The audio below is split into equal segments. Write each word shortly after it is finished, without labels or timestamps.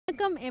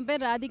வணக்கம், என்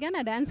பேர் ராதிகா.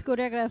 நான் டான்ஸ்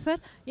கோரியோகிராஃபர்.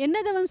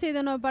 என்ன தவம்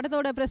செய்தனோ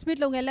படத்தோட ப்ரெஸ்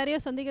மீட்டில் உங்கள்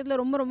எல்லாரையும் சந்திக்கிறதுல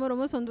ரொம்ப ரொம்ப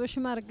ரொம்ப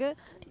சந்தோஷமாக இருக்குது.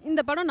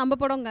 இந்த படம் நம்ம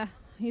படங்க.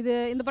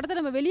 இந்த படத்தை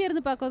நம்ம வெளியே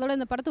இருந்து பார்க்கறதோட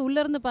இந்த படத்தை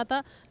உள்ளேருந்து பார்த்தா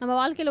நம்ம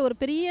வாழ்க்கையில் ஒரு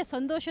பெரிய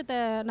சந்தோஷத்தை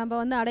நம்ம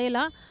வந்து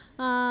அடையலாம்.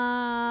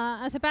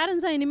 ஆஸ் எ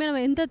பேரண்ட்ஸாக இனிமேல்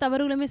நம்ம எந்த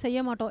தவறுகளுமே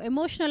செய்ய மாட்டோம்.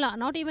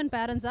 எமோஷ்னலாக, நாட் ஈவன்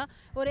பேரண்ட்ஸாக,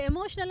 ஒரு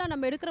எமோஷ்னலாக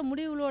நம்ம எடுக்கிற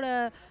முடிவுகளோட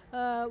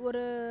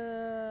ஒரு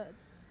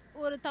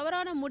ஒரு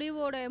தவறான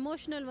முடிவோட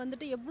எமோஷ்னல்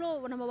வந்துட்டு எவ்வளோ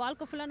நம்ம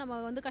வாழ்க்கை ஃபுல்லாக நம்ம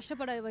வந்து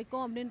கஷ்டப்பட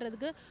வைக்கும்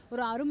அப்படின்றதுக்கு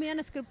ஒரு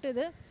அருமையான ஸ்கிரிப்ட்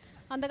இது.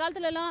 அந்த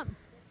காலத்துலலாம்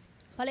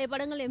பழைய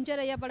படங்கள்,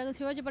 எம்ஜிஆர் ஐயா படங்கள்,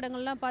 சிவாஜி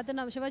படங்கள்லாம்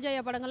பார்த்து சிவாஜி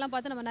ஐயா படங்கள்லாம்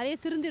பார்த்து நம்ம நிறைய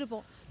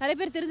திருந்திருப்போம். நிறைய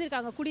பேர்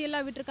திருந்திருக்காங்க,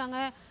 குடியெல்லாம் விட்டுருக்காங்க,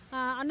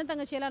 அண்ணன்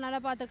தங்கச்சியெல்லாம்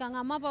நல்லா பார்த்துருக்காங்க,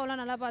 அம்மா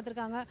அப்பாவெல்லாம் நல்லா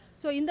பார்த்துருக்காங்க.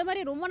 ஸோ இந்த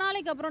மாதிரி ரொம்ப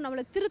நாளைக்கு அப்புறம்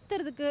நம்மளை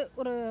திருத்துறதுக்கு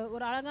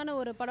ஒரு அழகான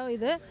ஒரு படம்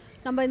இது.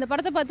 நம்ம இந்த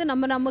படத்தை பார்த்து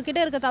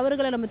நம்மக்கிட்ட இருக்க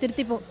தவறுகளை நம்ம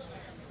திருத்திப்போம்.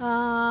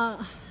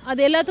 அது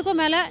எல்லாத்துக்கும்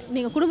மேலே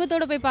நீங்கள்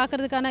குடும்பத்தோடு போய்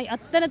பார்க்குறதுக்கான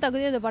அத்தனை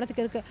தகுதியும் இந்த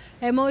படத்துக்கு இருக்குது.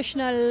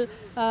 எமோஷ்னல்,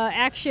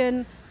 ஆக்ஷன்,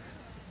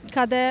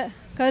 கதை,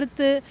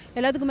 கருத்து,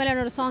 எல்லாத்துக்கும் மேலே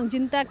என்னோடய சாங்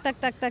ஜின் தக் தக்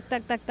தக் தக்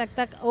தக் தக் தக்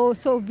தக் ஓ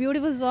ஸோ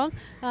பியூட்டிஃபுல் சாங்.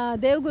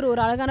 தேவ்குரு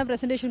ஒரு அழகான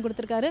ப்ரெசன்டேஷன்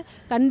கொடுத்துருக்காரு.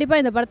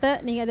 கண்டிப்பாக இந்த படத்தை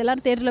நீங்கள் அது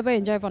எல்லோரும் தேட்டரில் போய்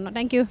என்ஜாய் பண்ணணும்.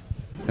 தேங்க்யூ.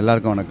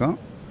 எல்லாருக்கும் வணக்கம்.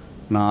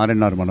 நான்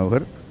ஆர்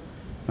மனோகர்.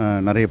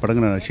 நிறைய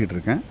படங்கள் நடிச்சிக்கிட்டு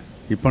இருக்கேன்.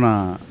 இப்போ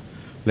நான்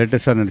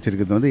லேட்டஸ்ட்டாக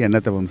நடிச்சிருக்கிறது வந்து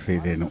என்ன தவம்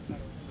செய்தேனோ.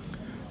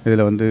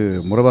 இதில் வந்து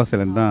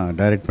முரபாசலன் தான்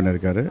டைரக்ட்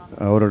பண்ணியிருக்காரு.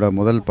 அவரோட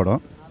முதல்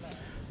படம்.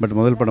 பட்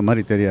முதல் படம்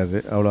மாதிரி தெரியாது,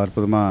 அவ்வளோ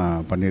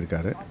அற்புதமாக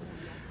பண்ணியிருக்காரு.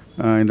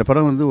 இந்த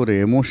படம் வந்து ஒரு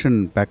எமோஷன்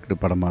பேக்டு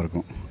படமாக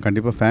இருக்கும்.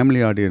 கண்டிப்பாக ஃபேமிலி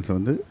ஆடியன்ஸ்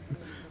வந்து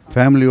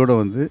ஃபேமிலியோடு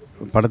வந்து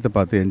படத்தை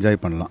பார்த்து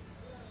என்ஜாய் பண்ணலாம்.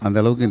 அந்த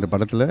அளவுக்கு இந்த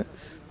படத்தில்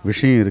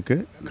விஷயம்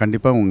இருக்குது.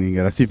 கண்டிப்பாக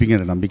நீங்கள்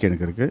ரசிப்பீங்கிற நம்பிக்கை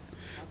எனக்கு இருக்குது.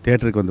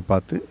 தியேட்டருக்கு வந்து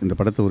பார்த்து இந்த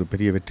படத்தை ஒரு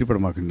பெரிய வெற்றி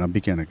படமாக்குற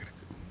நம்பிக்கை எனக்கு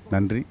இருக்குது.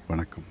 நன்றி,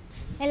 வணக்கம்.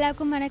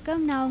 எல்லாருக்கும்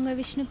வணக்கம். நான் உங்கள்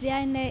விஷ்ணு பிரியா.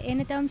 இந்த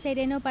என்ன தவம்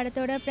செய்தேனோ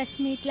படத்தோட ப்ரெஸ்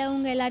மீட்டில்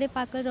உங்கள் எல்லோரையும்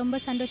பார்க்க ரொம்ப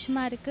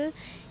சந்தோஷமாக இருக்குது.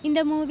 இந்த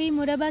மூவி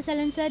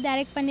முரபாசலன் சார்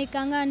டைரக்ட்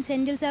பண்ணியிருக்காங்க அண்ட்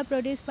செந்தில் சார்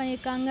ப்ரொடியூஸ்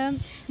பண்ணியிருக்காங்க.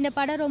 இந்த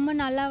படம் ரொம்ப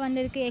நல்லா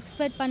வந்திருக்கு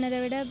எக்ஸ்பெக்ட் பண்ணதை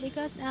விட.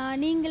 பிகாஸ்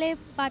நீங்களே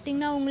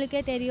பார்த்தீங்கன்னா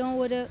உங்களுக்கே தெரியும்,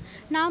 ஒரு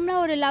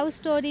நார்மலாக ஒரு லவ்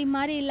ஸ்டோரி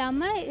மாதிரி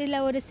இல்லாமல்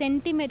இதில் ஒரு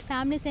சென்டிமெண்ட்,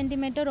 ஃபேமிலி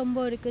சென்டிமெண்ட்டும்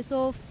ரொம்ப இருக்குது. So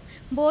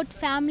both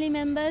family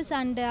members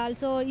and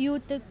also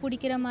யூத்துக்கு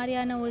பிடிக்கிற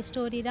மாதிரியான ஒரு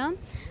ஸ்டோரி தான்.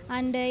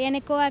 அண்டு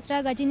எனக்கு கோ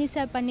ஆக்டராக கஜினி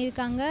சார்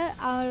பண்ணியிருக்காங்க.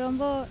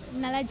 ரொம்ப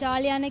நல்லா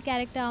ஜாலியான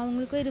கேரக்டர்.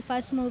 அவங்களுக்கும் இது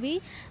ஃபர்ஸ்ட் மூவி.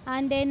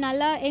 அண்டு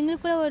நல்லா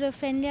எங்களுக்குள்ள ஒரு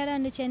ஃப்ரெண்ட்லியாக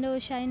இருந்துச்சு, எந்த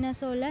ஒரு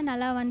ஷைனஸோ இல்லை.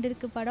 நல்லா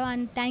வந்திருக்கு படம்.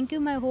 And thank you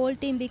my whole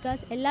team.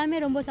 Because எல்லாமே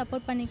ரொம்ப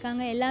சப்போர்ட்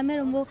பண்ணியிருக்காங்க. எல்லாமே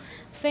ரொம்ப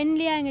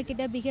ஃப்ரெண்ட்லியாக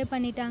எங்ககிட்ட பிஹேவ்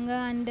பண்ணிட்டாங்க.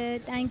 And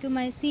thank you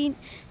my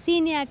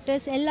senior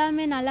actors.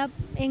 எல்லாமே நல்லா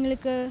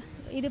எங்களுக்கு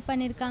இது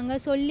பண்ணியிருக்காங்க,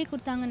 சொல்லி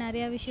கொடுத்தாங்க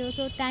நிறையா விஷயம்.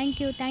 So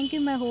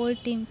thank you my whole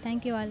team.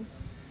 Thank you all.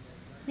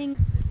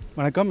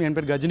 வணக்கம், என்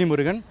பேர் கஜினி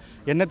முருகன்.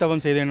 என்ன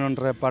தவம்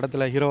செய்தேனோன்ற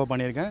படத்தில் ஹீரோவை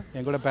பண்ணியிருக்கேன்.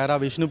 என் கூட பேரா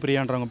விஷ்ணு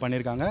பிரியான்றவங்க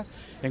பண்ணியிருக்காங்க.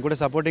 என் கூட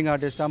supporting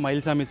ஆர்டிஸ்ட்டாக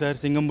Mayilsamy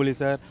sir, Singampuli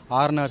sir,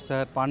 ஆர்னர்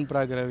sir,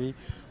 பான்பிராக் Ravi,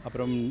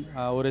 அப்புறம்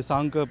ஒரு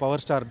சாங்க்கு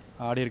பவர்ஸ்டார்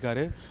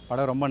ஆடியிருக்காரு.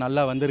 படம் ரொம்ப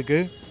நல்லா வந்திருக்கு.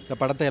 இந்த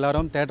படத்தை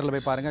எல்லோரும் தேட்டரில்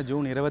போய் பாருங்கள்.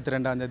 ஜூன்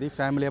 22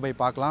 ஃபேமிலியாக போய்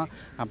பார்க்கலாம்.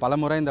 நான்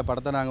பலமுறை இந்த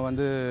படத்தை நாங்கள்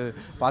வந்து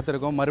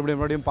பார்த்துருக்கோம்.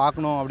 மறுபடியும்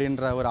பார்க்கணும்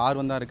அப்படின்ற ஒரு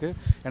ஆர்வம் தான் இருக்குது.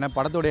 ஏன்னா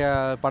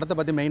படத்தை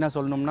பற்றி மெயினாக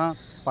சொல்லணும்னா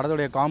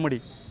படத்துடைய காமெடி.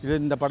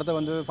 இந்த படத்தை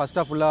வந்து ஃபஸ்ட்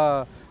ஹாஃப்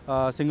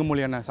ஃபுல்லாக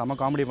சிங்கமொழி அண்ணன் செம்ம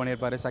காமெடி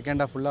பண்ணியிருப்பார்.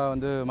 செகண்ட் ஹாஃப் ஃபுல்லாக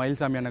வந்து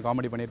மயில்சாமி அண்ணன்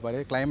காமெடி பண்ணியிருப்பார்.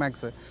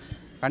 கிளைமேக்ஸு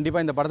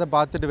கண்டிப்பாக இந்த படத்தை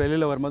பார்த்துட்டு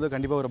வெளியில் வரும்போது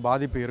கண்டிப்பாக ஒரு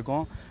பாதிப்பு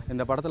இருக்கும்.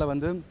 இந்த படத்தில்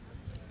வந்து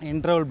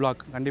இன்டர்வல்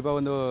பிளாக் கண்டிப்பாக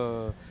வந்து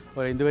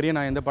இந்த வரையும்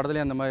நான் எந்த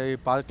படத்துலையும் அந்த மாதிரி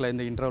பார்க்கல.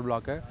 இந்த இன்டர்வல்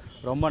பிளாக்கு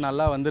ரொம்ப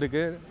நல்லா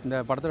வந்திருக்கு. இந்த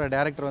படத்தோட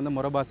டேரக்டர் வந்து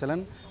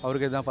முரபாசலன்.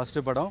 அவருக்கு இதுதான்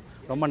ஃபஸ்ட்டு படம்.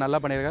 ரொம்ப நல்லா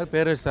பண்ணியிருக்காரு.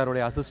 பேரரசு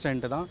சாருடைய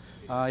அசிஸ்டண்ட்டு தான்,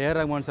 ஏஆர்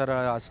ரஹ்மான் சார்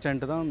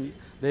அசிஸ்டண்ட்டு தான்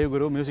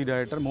தேவ்குரு மியூசிக்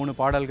டைரக்டர். 3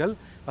 பாடல்கள்.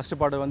 ஃபஸ்ட்டு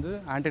பாடல் வந்து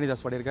ஆண்டனி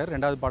தாஸ் பாடியிருக்காரு.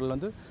 2வது பாடல்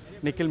வந்து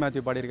நிக்கில்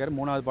மேத்யூ பாடியிருக்காரு.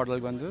 3வது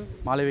பாடலுக்கு வந்து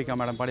மாளவிகா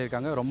மேடம்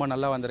பாடியிருக்காங்க. ரொம்ப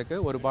நல்லா வந்திருக்கு.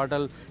 ஒரு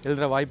பாடல்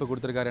எழுதுகிற வாய்ப்பு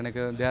கொடுத்துருக்காரு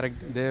எனக்கு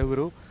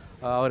தேவ்குரு.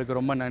 அவருக்கு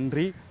ரொம்ப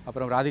நன்றி.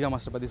 அப்புறம் ராதிகா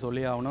மாஸ்டர் பற்றி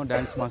சொல்லி ஆகணும்.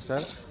 டான்ஸ்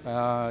மாஸ்டர்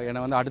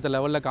என்னை வந்து அடுத்த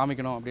லெவலில்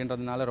காமிக்கணும்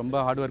அப்படின்றதுனால ரொம்ப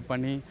ஹார்ட் ஒர்க்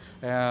பண்ணி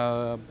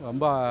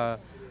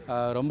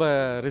ரொம்ப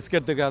ரிஸ்க்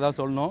எடுத்துக்காக தான்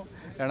சொல்லணும்.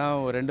 ஏன்னா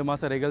ஒரு 2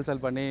 மாதம்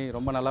ரிஹர்சல் பண்ணி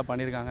ரொம்ப நல்லா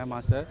பண்ணியிருக்காங்க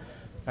மாஸ்டர்.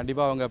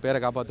 கண்டிப்பாக அவங்க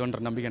பேரை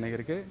காப்பாற்றுன்ற நம்பிக்கை எனக்கு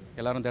இருக்குது.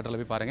 எல்லோரும் தேட்டரில்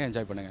போய் பாருங்கள்,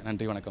 என்ஜாய் பண்ணுங்கள்.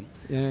 நன்றி, வணக்கம்.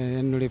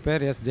 என்னுடைய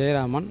பேர் எஸ்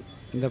ஜெயராமன்.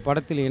 இந்த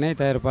படத்தில் இணை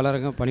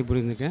தயாரிப்பாளராக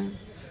பணிபுரிந்திருக்கேன்.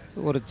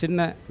 ஒரு சின்ன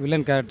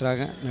வில்லன்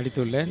கேரக்டராக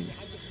நடித்துள்ளேன்.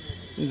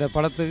 இந்த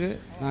படத்துக்கு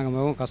நாங்கள்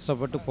மிகவும்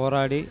கஷ்டப்பட்டு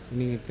போராடி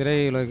நீங்கள்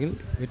திரையுலகில்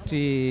வெற்றி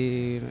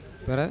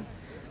பெற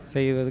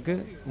செய்வதற்கு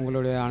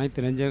உங்களுடைய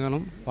அனைத்து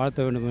நெஞ்சங்களும்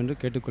வாழ்த்த வேண்டும் என்று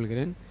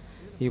கேட்டுக்கொள்கிறேன்.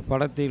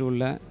 இப்படத்தில்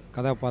உள்ள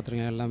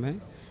கதாபாத்திரங்கள் எல்லாமே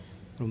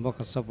ரொம்ப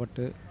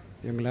கஷ்டப்பட்டு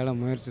எங்களால்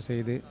முயற்சி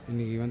செய்து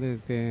இன்றைக்கி வந்து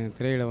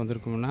திரையிட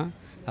வந்திருக்கோம்னா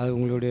அது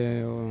உங்களுடைய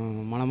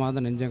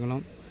மனமார்ந்த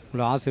நெஞ்சங்களும்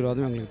உங்களோட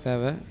ஆசீர்வாதம் எங்களுக்கு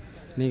தேவை.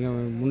 நீங்கள்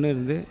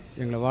முன்னிருந்து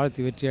எங்களை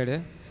வாழ்த்து வெற்றியடைய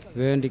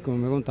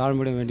மிகவும்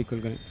தாழ்மையுடன் வேண்டிக்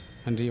கொள்கிறேன்.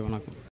 நன்றி, வணக்கம்.